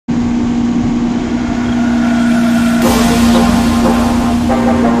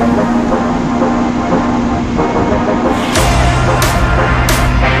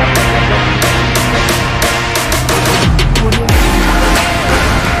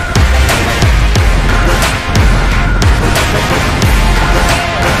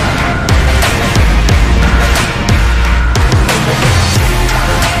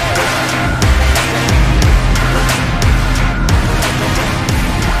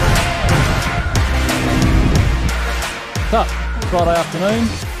What's up? Friday afternoon,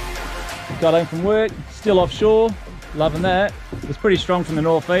 got home from work, still offshore, loving that. It was pretty strong from the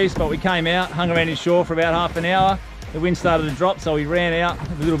northeast, but we came out, hung around inshore for about half an hour. The wind started to drop, so we ran out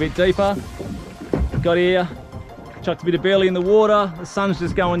a little bit deeper. Got here, chucked a bit of belly in the water, the sun's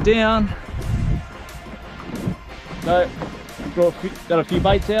just going down. So, got a few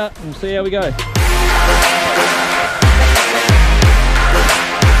baits out, and we'll see how we go.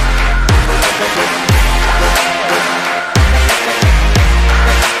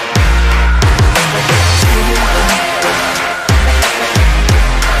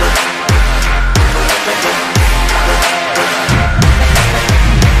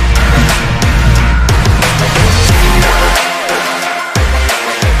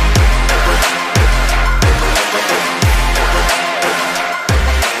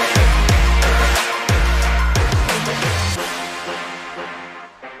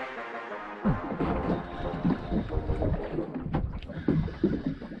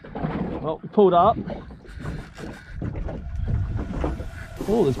 Well, we pulled up.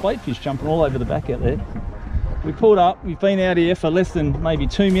 Oh, there's baitfish jumping all over the back out there. We pulled up, we've been out here for less than maybe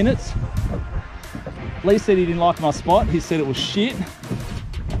 2 minutes. Lee said he didn't like my spot, he said it was shit.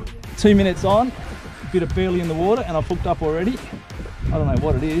 2 minutes on, a bit of belly in the water, and I've hooked up already. I don't know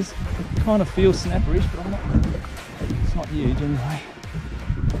what it is. It kind of feels snapperish, but it's not huge anyway.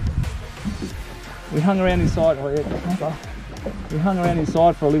 We hung around inside. Oh yeah, we hung around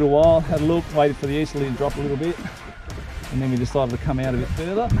inside for a little while, had a look, waited for the easterly to drop a little bit, and then we decided to come out a bit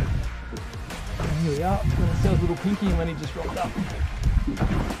further. And here we are, got ourselves a little pinky when he just rocked up.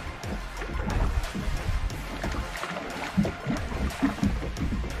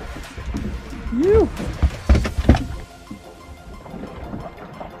 You!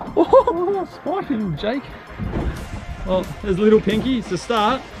 Oh, spiky Jake. Well, there's a little pinky, it's a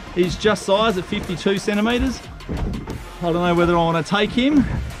start. He's just sized at 52 centimetres. I don't know whether I want to take him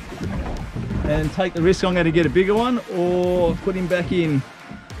and take the risk I'm going to get a bigger one or put him back in.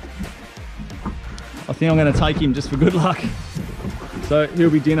 I think I'm going to take him just for good luck. So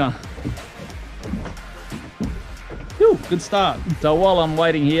he'll be dinner. Whew, good start. So while I'm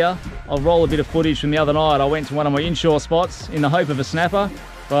waiting here, I'll roll a bit of footage from the other night. I went to one of my inshore spots in the hope of a snapper,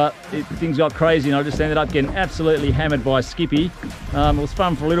 but things got crazy and I just ended up getting absolutely hammered by a skippy. It was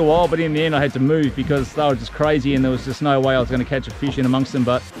fun for a little while, but in the end I had to move because they were just crazy and there was just no way I was going to catch a fish in amongst them.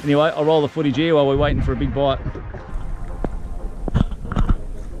 But anyway, I'll roll the footage here while we're waiting for a big bite.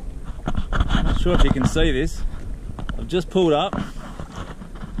 I'm not sure if you can see this. I've just pulled up.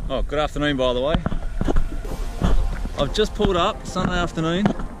 Oh, good afternoon by the way. I've just pulled up Sunday afternoon.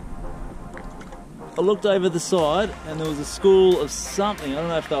 I looked over the side and there was a school of something. I don't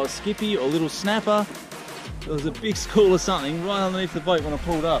know if they were skippy or little snapper. There was a big school of something right underneath the boat when I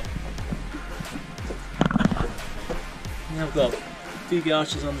pulled up. Now I've got big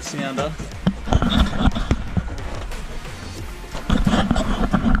arches on the sounder.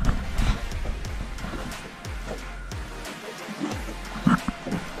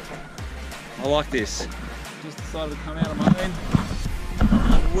 I like this. Just decided to come out of my own.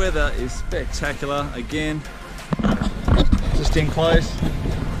 The weather is spectacular again. Just in close.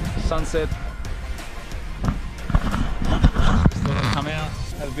 Sunset. Just thought I'd come out,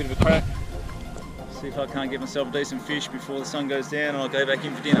 have a bit of a crack. See if I can't get myself a decent fish before the sun goes down and I'll go back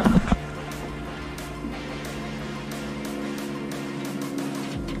in for dinner.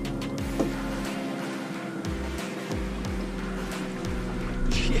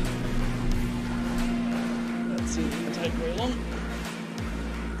 That's it, it didn't take very long.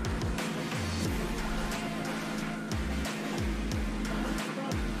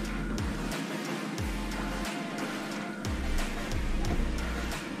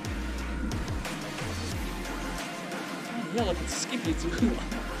 Hell, if it's skippy, it's a good one.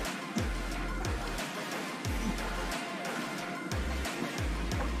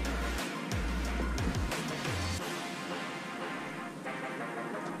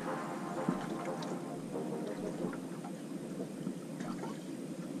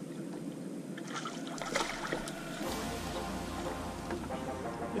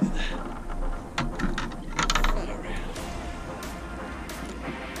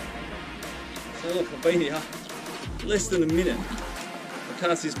 So look, I've been here less than a minute. I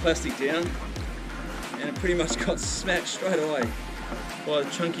cast this plastic down and it pretty much got smacked straight away by a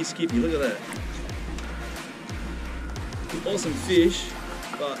chunky skippy. Look at that. Awesome fish,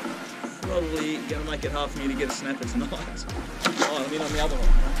 but probably gonna make it hard for me to get a snapper tonight. Oh, I'm in on the other one.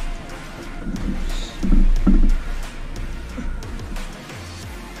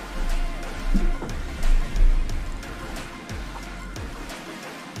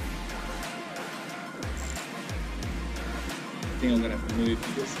 thing I'm going to have to move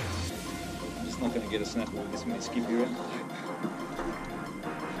because I'm just not going to get a snapper with this mini skippy around.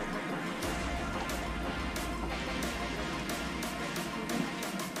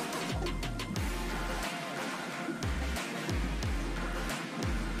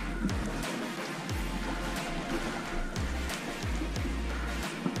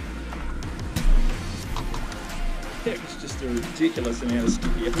 It's just a ridiculous amount of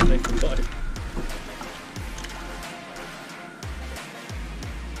skippy underneath the boat.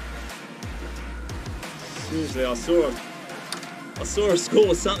 Seriously, I saw a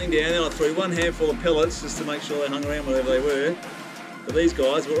school of something down there. I threw one handful of pellets just to make sure they hung around wherever they were. But these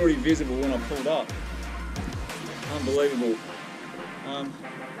guys were already visible when I pulled up. Unbelievable. I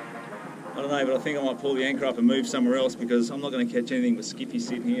don't know, but I think I might pull the anchor up and move somewhere else because I'm not going to catch anything with skippy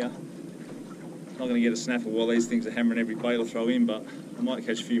sitting here. I'm not going to get a snapper while these things are hammering every bait I throw in, but I might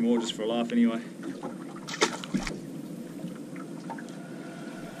catch a few more just for a laugh anyway.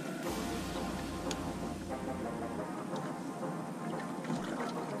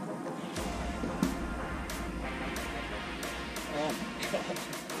 Oh God.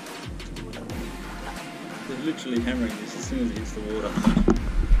 They're literally hammering this as soon as it hits the water.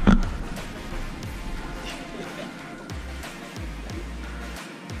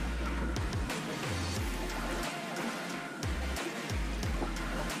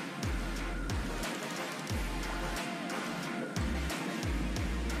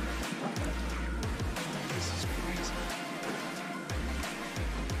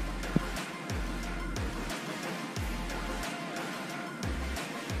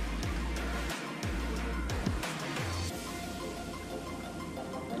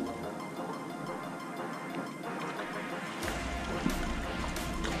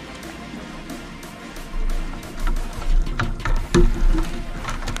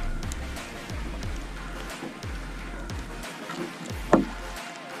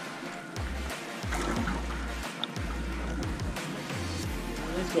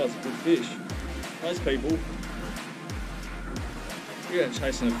 These guys are good fish. Most people, if you're out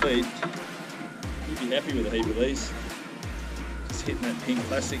chasing a feed, you'd be happy with a heap of these. Just hitting that pink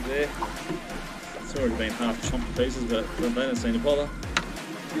plastic there. It's already been half chomped to pieces, but they don't seem to bother.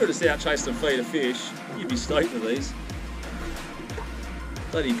 If you were just out chasing a feed of fish, you'd be stoked with these.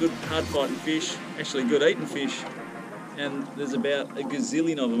 Bloody good hard fighting fish, actually good eating fish. And there's about a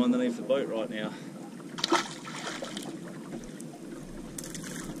gazillion of them underneath the boat right now.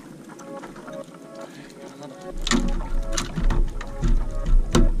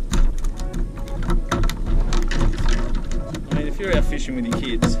 I mean, if you're out fishing with your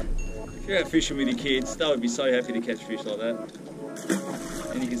kids, they would be so happy to catch fish like that.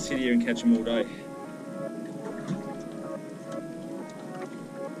 And you can sit here and catch them all day.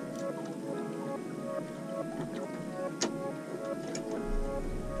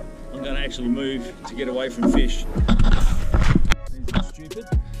 I'm going to actually move to get away from fish. These are stupid.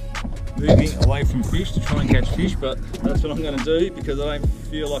 Moving away from fish to try and catch fish, but that's what I'm going to do because I don't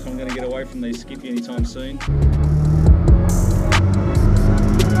feel like I'm going to get away from these skippy anytime soon.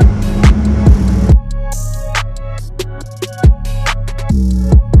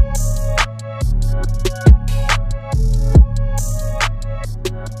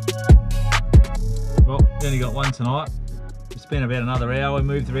 Well, we only got one tonight. We spent about another hour,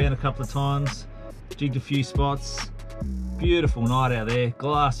 moved around a couple of times, jigged a few spots. Beautiful night out there,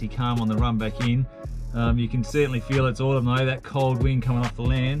 glassy calm on the run back in. You can certainly feel it's autumn though, that cold wind coming off the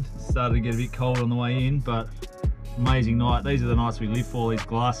land. Started to get a bit cold on the way in, but amazing night. These are the nights we live for, these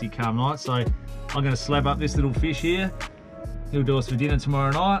glassy calm nights. So I'm going to slab up this little fish here. He'll do us for dinner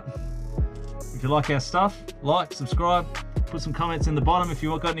tomorrow night. If you like our stuff, like, subscribe, put some comments in the bottom if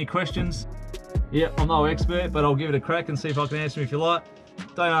you've got any questions. Yeah, I'm no expert, but I'll give it a crack and see if I can answer them if you like.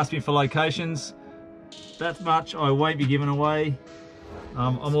 Don't ask me for locations. That much I won't be giving away.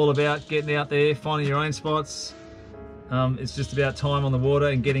 I'm all about getting out there, finding your own spots. It's just about time on the water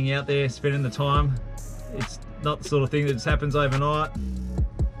and getting out there, spending the time. It's not the sort of thing that just happens overnight.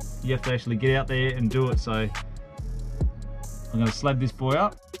 You have to actually get out there and do it. So I'm going to slab this boy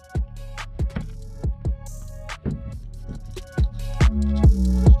up.